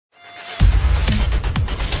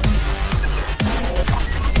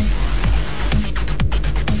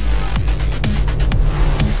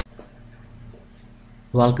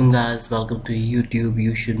Welcome guys, welcome to YouTube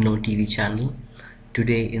You Should Know TV channel.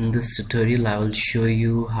 Today in this tutorial I will show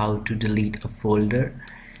you how to delete a folder.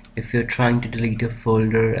 If you're trying to delete a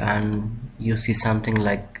folder and you see something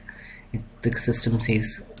like the system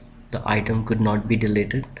says the item could not be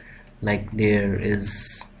deleted, like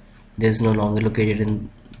there's no longer located in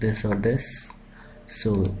this or this,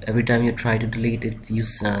 so every time you try to delete it you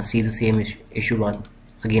see the same issue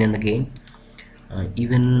again and again.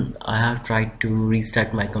 Even I have tried to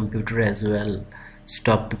restart my computer as well,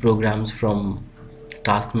 stop the programs from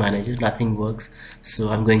task manager, nothing works. So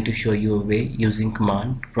I'm going to show you a way using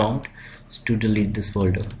command prompt to delete this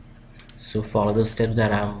folder. So follow the steps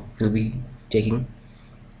that I will be taking.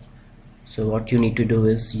 So what you need to do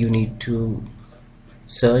is you need to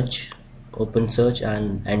open search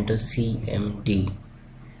and enter cmd.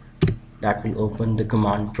 That will open the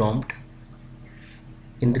command prompt.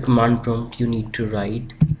 In the command prompt you need to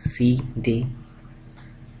write cd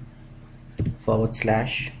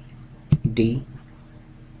 /d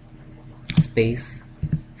space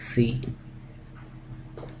c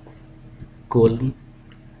colon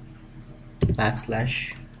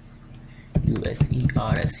 /users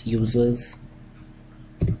users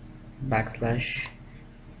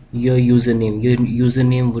your username. Your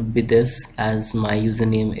username would be this, as my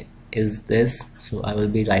username is this, so I will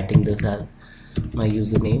be writing this as my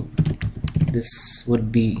username. This would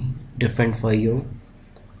be different for you.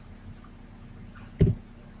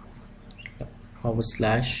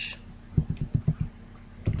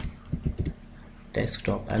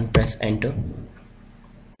 /desktop and press enter.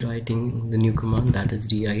 Writing the new command, that is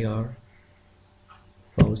dir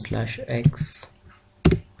 /x,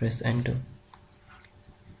 press enter.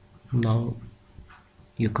 Now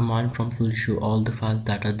your command prompt will show all the files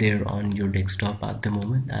that are there on your desktop at the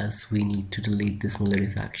moment, as we need to delete this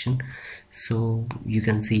malicious action. So you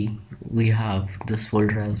can see we have this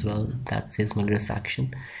folder as well that says malicious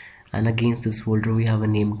action, and against this folder we have a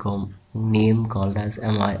name called as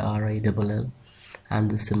MIRILL and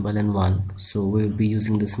the symbol in 1. So we will be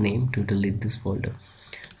using this name to delete this folder.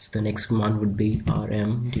 So the next command would be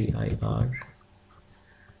rmdir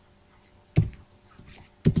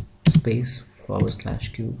space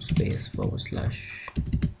 /q space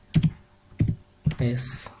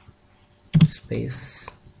 /s space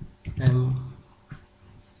MIRILL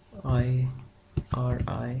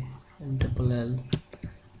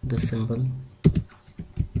the symbol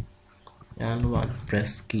and 1.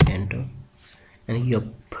 Press key enter, and yup,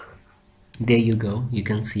 there you go. You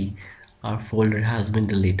can see our folder has been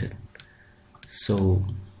deleted. So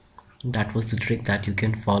that was the trick that you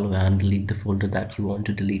can follow and delete the folder that you want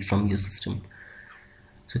to delete from your system.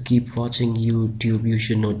 So keep watching YouTube You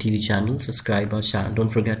Should Know TV channel. Subscribe our channel. Don't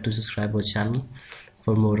forget to subscribe our channel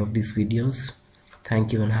for more of these videos.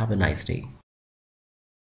 Thank you and have a nice day.